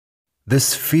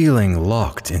This feeling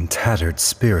locked in tattered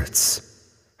spirits.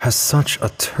 Has such a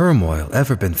turmoil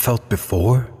ever been felt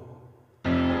before?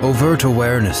 Overt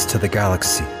awareness to the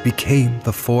galaxy became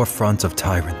the forefront of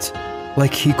Tyrant,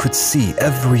 like he could see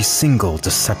every single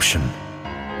deception,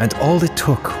 and all it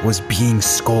took was being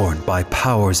scorned by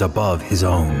powers above his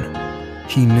own.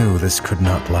 He knew this could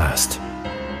not last.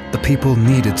 The people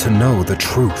needed to know the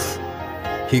truth.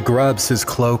 He grabs his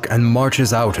cloak and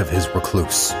marches out of his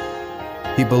recluse.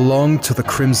 He belonged to the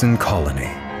Crimson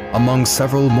Colony, among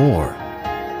several more.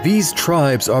 These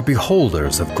tribes are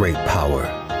beholders of great power,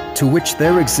 to which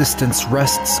their existence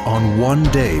rests on one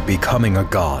day becoming a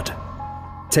god,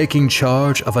 taking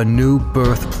charge of a new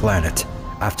birth planet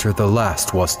after the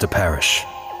last was to perish.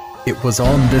 It was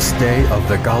on this day of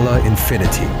Vegala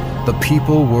Infinity, the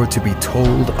people were to be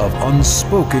told of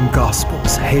unspoken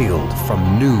gospels hailed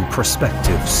from new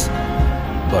perspectives.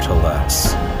 But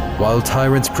alas, while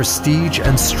Tyrant's prestige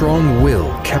and strong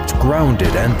will kept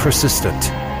grounded and persistent,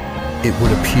 it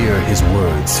would appear his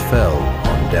words fell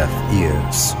on deaf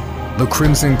ears. The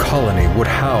Crimson Colony would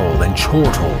howl and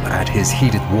chortle at his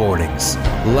heated warnings.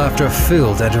 Laughter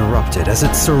filled and erupted as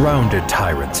it surrounded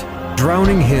Tyrant,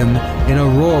 drowning him in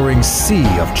a roaring sea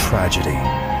of tragedy.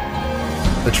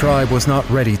 The tribe was not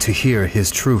ready to hear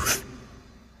his truth,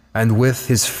 and with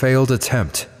his failed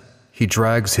attempt, he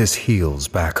drags his heels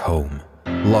back home,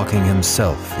 locking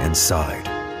himself inside.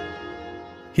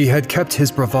 He had kept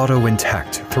his bravado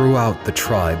intact throughout the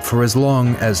tribe for as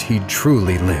long as he'd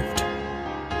truly lived.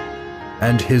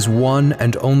 And his one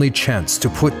and only chance to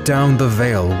put down the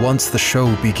veil once the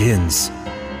show begins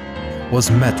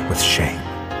was met with shame.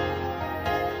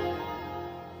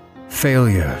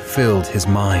 Failure filled his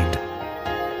mind.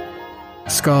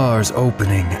 Scars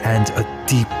opening and a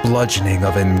deep bludgeoning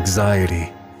of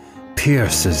anxiety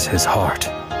pierces his heart.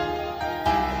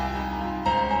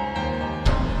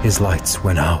 His lights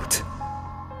went out,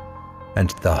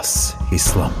 and thus he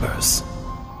slumbers.